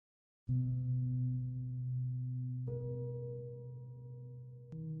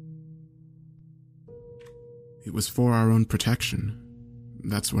It was for our own protection.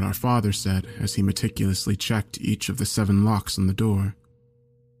 That's what our father said as he meticulously checked each of the 7 locks on the door.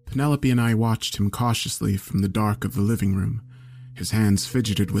 Penelope and I watched him cautiously from the dark of the living room. His hands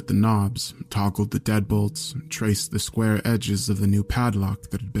fidgeted with the knobs, toggled the deadbolts, traced the square edges of the new padlock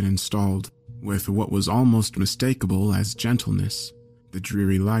that had been installed, with what was almost mistakable as gentleness. The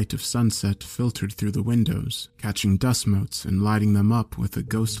dreary light of sunset filtered through the windows, catching dust motes and lighting them up with a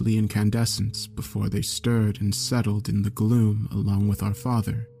ghostly incandescence before they stirred and settled in the gloom along with our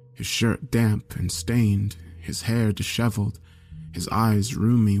father, his shirt damp and stained, his hair disheveled, his eyes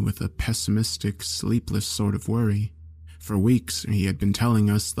rheumy with a pessimistic, sleepless sort of worry. For weeks he had been telling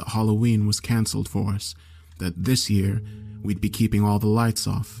us that Halloween was cancelled for us, that this year we'd be keeping all the lights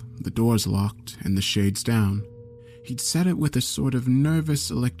off, the doors locked, and the shades down. He'd said it with a sort of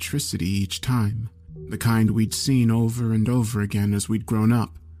nervous electricity each time, the kind we'd seen over and over again as we'd grown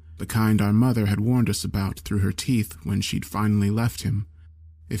up, the kind our mother had warned us about through her teeth when she'd finally left him.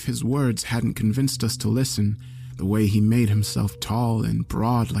 If his words hadn't convinced us to listen, the way he made himself tall and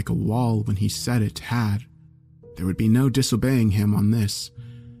broad like a wall when he said it had. There would be no disobeying him on this.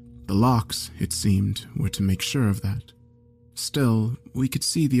 The locks, it seemed, were to make sure of that. Still, we could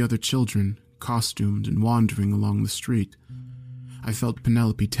see the other children, costumed and wandering along the street. I felt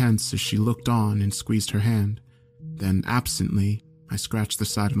Penelope tense as she looked on and squeezed her hand. Then, absently, I scratched the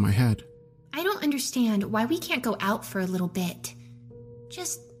side of my head. I don't understand why we can't go out for a little bit.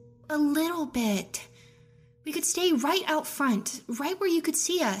 Just a little bit. We could stay right out front, right where you could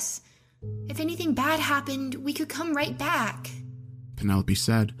see us. If anything bad happened, we could come right back. Penelope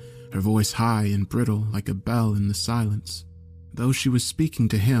said, her voice high and brittle like a bell in the silence. Though she was speaking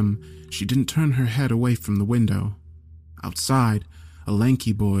to him, she didn't turn her head away from the window. Outside, a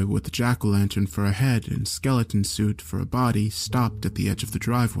lanky boy with a jack-o'-lantern for a head and skeleton suit for a body stopped at the edge of the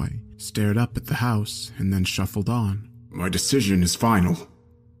driveway, stared up at the house, and then shuffled on. "My decision is final,"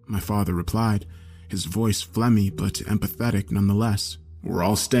 my father replied, his voice phlegmy but empathetic nonetheless. "We're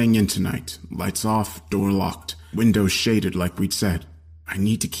all staying in tonight. Lights off, door locked, windows shaded like we'd said. I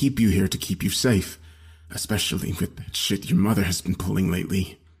need to keep you here to keep you safe, especially with that shit your mother has been pulling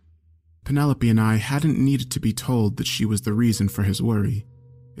lately." Penelope and I hadn't needed to be told that she was the reason for his worry.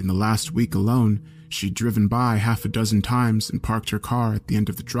 In the last week alone, she'd driven by 6 times and parked her car at the end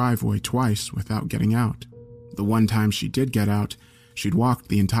of the driveway twice without getting out. The one time she did get out, she'd walked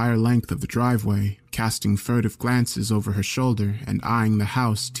the entire length of the driveway, casting furtive glances over her shoulder and eyeing the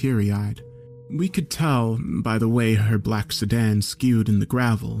house teary-eyed. We could tell, by the way her black sedan skewed in the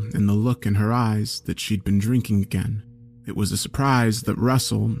gravel and the look in her eyes, that she'd been drinking again. It was a surprise that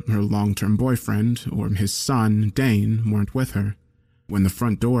Russell, her long-term boyfriend, or his son, Dane, weren't with her. When the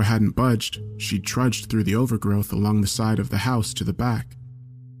front door hadn't budged, she'd trudged through the overgrowth along the side of the house to the back.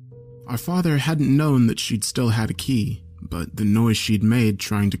 Our father hadn't known that she'd still had a key, but the noise she'd made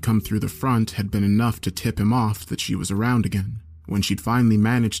trying to come through the front had been enough to tip him off that she was around again. When she'd finally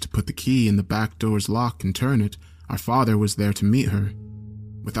managed to put the key in the back door's lock and turn it, our father was there to meet her.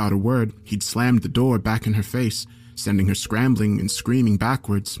 Without a word, he'd slammed the door back in her face, sending her scrambling and screaming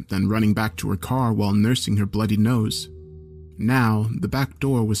backwards, then running back to her car while nursing her bloody nose. Now, the back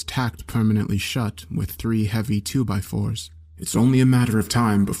door was tacked permanently shut with 3 heavy 2x4s. "It's only a matter of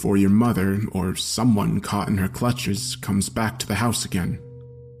time before your mother, or someone caught in her clutches, comes back to the house again.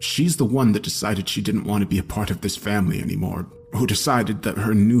 She's the one that decided she didn't want to be a part of this family anymore, who decided that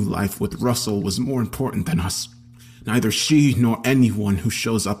her new life with Russell was more important than us. Neither she nor anyone who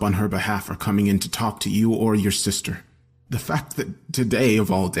shows up on her behalf are coming in to talk to you or your sister. The fact that today, of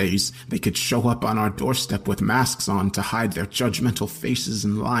all days, they could show up on our doorstep with masks on to hide their judgmental faces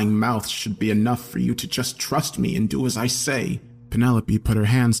and lying mouths should be enough for you to just trust me and do as I say." Penelope put her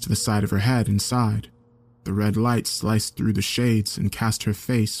hands to the side of her head and sighed. The red light sliced through the shades and cast her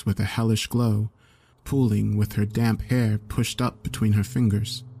face with a hellish glow, pooling with her damp hair pushed up between her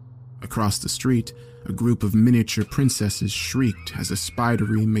fingers. Across the street, a group of miniature princesses shrieked as a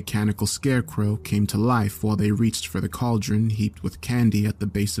spidery mechanical scarecrow came to life while they reached for the cauldron heaped with candy at the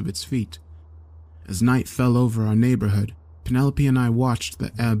base of its feet. As night fell over our neighborhood, Penelope and I watched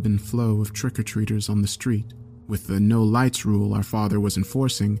the ebb and flow of trick-or-treaters on the street. With the no lights rule our father was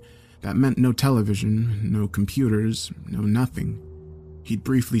enforcing, that meant no television, no computers, no nothing. He'd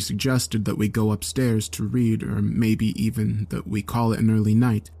briefly suggested that we go upstairs to read, or maybe even that we call it an early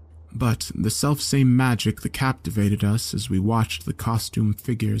night. But the selfsame magic that captivated us as we watched the costume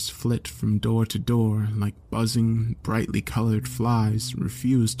figures flit from door to door like buzzing, brightly colored flies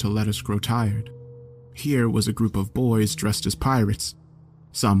refused to let us grow tired. Here was a group of boys dressed as pirates.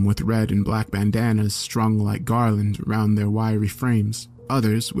 Some with red and black bandanas strung like garland around their wiry frames,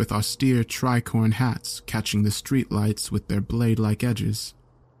 others with austere tricorn hats catching the street lights with their blade-like edges.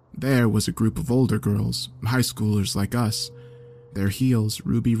 There was a group of older girls, high schoolers like us, their heels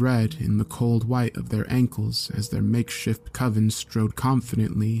ruby red in the cold white of their ankles as their makeshift covens strode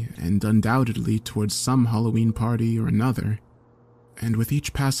confidently and undoubtedly towards some Halloween party or another. And with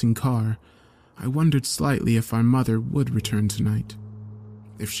each passing car, I wondered slightly if our mother would return tonight,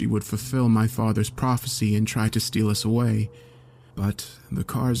 if she would fulfill my father's prophecy and try to steal us away. But the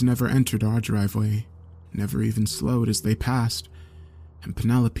cars never entered our driveway, never even slowed as they passed, and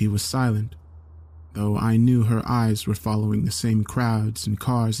Penelope was silent, though I knew her eyes were following the same crowds and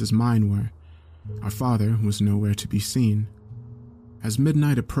cars as mine were. Our father was nowhere to be seen. As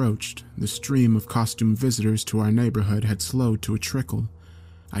midnight approached, the stream of costumed visitors to our neighborhood had slowed to a trickle.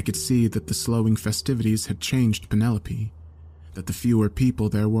 I could see that the slowing festivities had changed Penelope, that the fewer people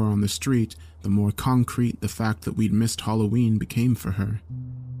there were on the street, the more concrete the fact that we'd missed Halloween became for her.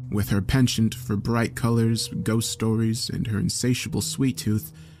 With her penchant for bright colors, ghost stories, and her insatiable sweet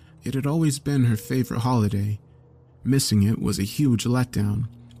tooth, it had always been her favorite holiday. Missing it was a huge letdown,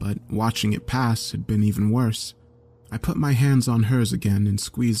 but watching it pass had been even worse. I put my hands on hers again and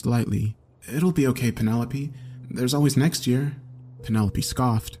squeezed lightly. "It'll be okay, Penelope. There's always next year." Penelope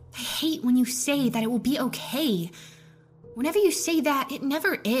scoffed. I hate when you say that it will be okay. Whenever you say that, it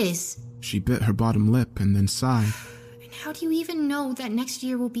never is. She bit her bottom lip and then sighed. And how do you even know that next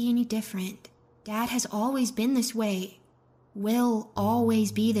year will be any different? Dad has always been this way. Will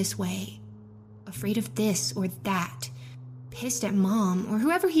always be this way. Afraid of this or that. Pissed at Mom or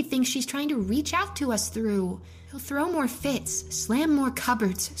whoever he thinks she's trying to reach out to us through. He'll throw more fits, slam more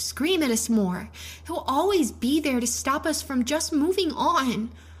cupboards, scream at us more. He'll always be there to stop us from just moving on.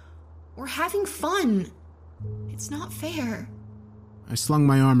 Or having fun. It's not fair. I slung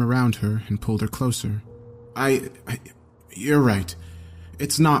my arm around her and pulled her closer. You're right.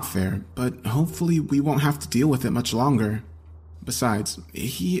 It's not fair, but hopefully we won't have to deal with it much longer. Besides,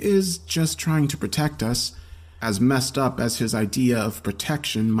 he is just trying to protect us. As messed up as his idea of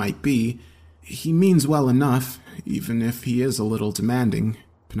protection might be, he means well enough, even if he is a little demanding.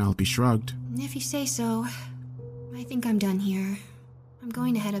 Penelope shrugged. If you say so. I think I'm done here. I'm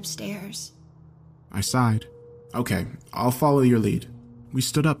going to head upstairs. I sighed. Okay, I'll follow your lead. We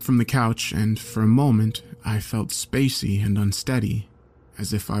stood up from the couch, and for a moment, I felt spacey and unsteady,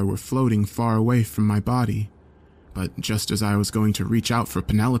 as if I were floating far away from my body. But just as I was going to reach out for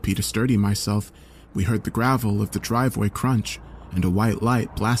Penelope to steady myself, we heard the gravel of the driveway crunch, and a white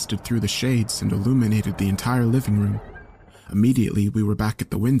light blasted through the shades and illuminated the entire living room. Immediately, we were back at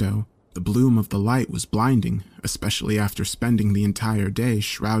the window. The bloom of the light was blinding, especially after spending the entire day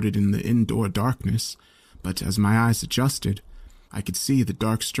shrouded in the indoor darkness. But as my eyes adjusted, I could see the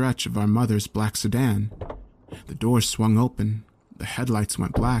dark stretch of our mother's black sedan. The doors swung open, the headlights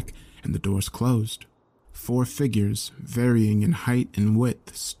went black, and the doors closed. 4 figures, varying in height and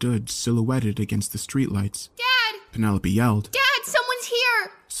width, stood silhouetted against the streetlights. Dad! Penelope yelled. Dad, someone's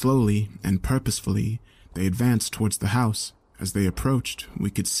here! Slowly and purposefully, they advanced towards the house. As they approached,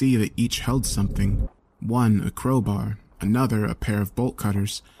 we could see that each held something. One a crowbar, another a pair of bolt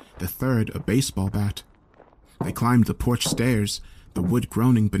cutters, the third a baseball bat. They climbed the porch stairs, the wood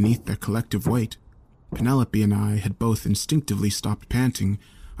groaning beneath their collective weight. Penelope and I had both instinctively stopped panting,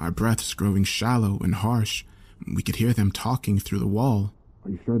 our breaths growing shallow and harsh. We could hear them talking through the wall.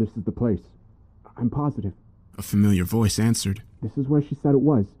 "Are you sure this is the place?" "I'm positive." A familiar voice answered. "This is where she said it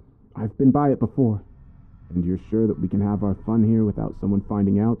was. I've been by it before." "And you're sure that we can have our fun here without someone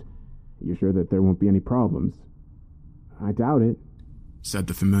finding out? You're sure that there won't be any problems?" "I doubt it," said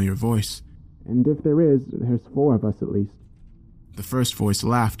the familiar voice. "And if there is, there's 4 of us at least." The first voice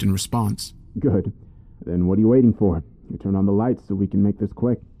laughed in response. "Good. Then what are you waiting for? You turn on the lights so we can make this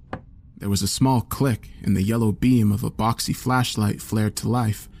quick." There was a small click, and the yellow beam of a boxy flashlight flared to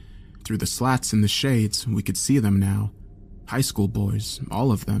life. Through the slats in the shades, we could see them now. High school boys,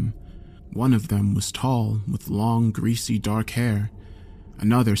 all of them. One of them was tall, with long, greasy, dark hair.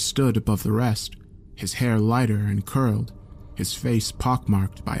 Another stood above the rest, his hair lighter and curled, his face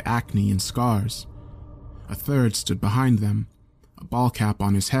pockmarked by acne and scars. A third stood behind them, a ball cap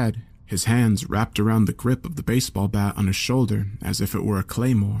on his head, his hands wrapped around the grip of the baseball bat on his shoulder as if it were a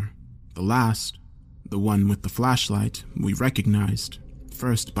claymore. The last, the one with the flashlight, we recognized,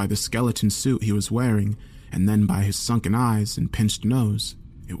 first by the skeleton suit he was wearing, and then by his sunken eyes and pinched nose.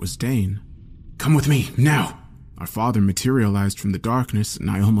 It was Dane. "Come with me, now!" Our father materialized from the darkness, and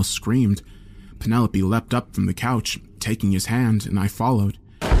I almost screamed. Penelope leapt up from the couch, taking his hand, and I followed.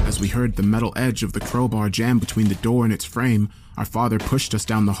 As we heard the metal edge of the crowbar jam between the door and its frame, our father pushed us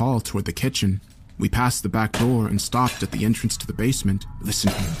down the hall toward the kitchen. We passed the back door and stopped at the entrance to the basement.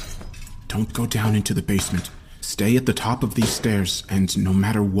 Listen here. Don't go down into the basement. Stay at the top of these stairs, and no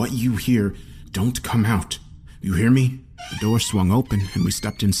matter what you hear, don't come out. You hear me? The door swung open, and we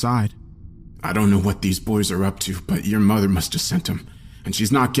stepped inside. I don't know what these boys are up to, but your mother must have sent them, and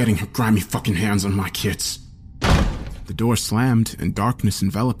she's not getting her grimy fucking hands on my kids. The door slammed, and darkness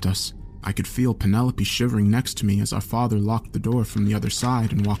enveloped us. I could feel Penelope shivering next to me as our father locked the door from the other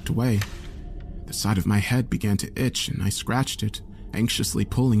side and walked away. The side of my head began to itch, and I scratched it, anxiously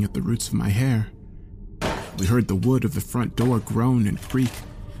pulling at the roots of my hair. We heard the wood of the front door groan and creak.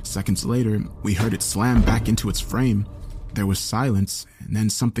 Seconds later, we heard it slam back into its frame. There was silence, and then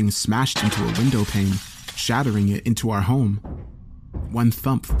something smashed into a window pane, shattering it into our home. One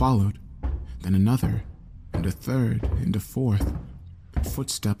thump followed, then another, and a third, and a fourth.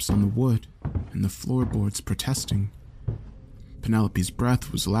 Footsteps on the wood, and the floorboards protesting. Penelope's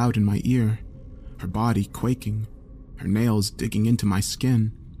breath was loud in my ear, her body quaking, her nails digging into my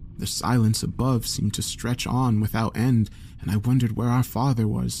skin. The silence above seemed to stretch on without end, and I wondered where our father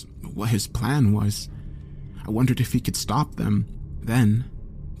was, what his plan was. I wondered if he could stop them. Then,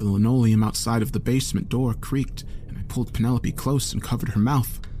 the linoleum outside of the basement door creaked, and I pulled Penelope close and covered her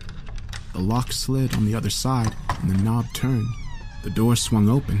mouth. The lock slid on the other side, and the knob turned. The door swung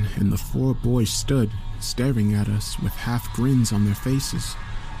open, and the four boys stood, staring at us with half grins on their faces.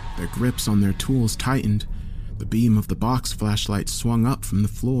 Their grips on their tools tightened. The beam of the box flashlight swung up from the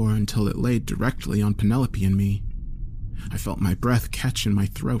floor until it laid directly on Penelope and me. I felt my breath catch in my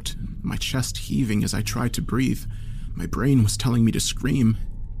throat, my chest heaving as I tried to breathe. My brain was telling me to scream,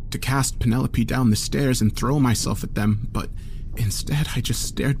 to cast Penelope down the stairs and throw myself at them, but instead I just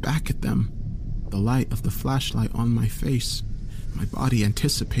stared back at them, the light of the flashlight on my face, my body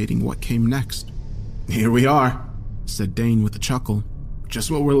anticipating what came next. "Here we are," said Dane with a chuckle. "Just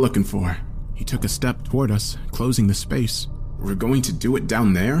what we're looking for." He took a step toward us, closing the space. "We're going to do it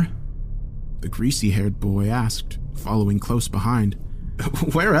down there?" The greasy-haired boy asked, following close behind.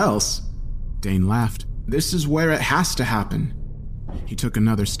 "Where else?" Dane laughed. "This is where it has to happen." He took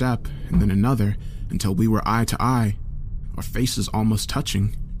another step, and then another, until we were eye to eye, our faces almost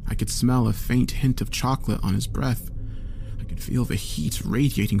touching. I could smell a faint hint of chocolate on his breath. I could feel the heat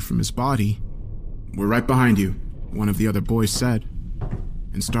radiating from his body. "We're right behind you," one of the other boys said.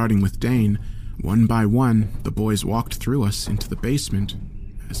 And starting with Dane, one by one, the boys walked through us into the basement,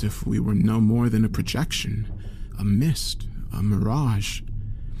 as if we were no more than a projection, a mist, a mirage.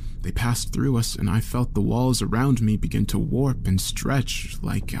 They passed through us, and I felt the walls around me begin to warp and stretch,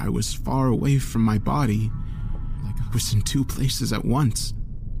 like I was far away from my body, like I was in two places at once.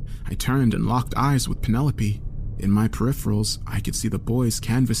 I turned and locked eyes with Penelope. In my peripherals, I could see the boys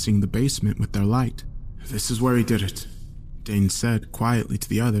canvassing the basement with their light. "This is where he did it," Dane said quietly to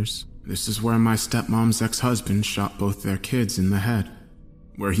the others. "This is where my stepmom's ex-husband shot both their kids in the head.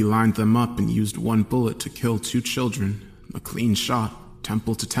 Where he lined them up and used one bullet to kill 2 children, a clean shot,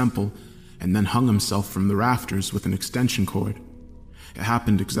 temple to temple, and then hung himself from the rafters with an extension cord. It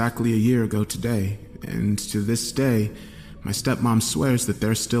happened exactly a year ago today, and to this day, my stepmom swears that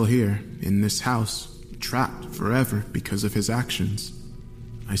they're still here, in this house, trapped forever because of his actions."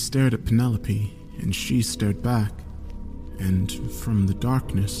 I stared at Penelope, and she stared back, and from the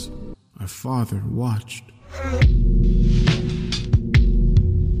darkness, our father watched.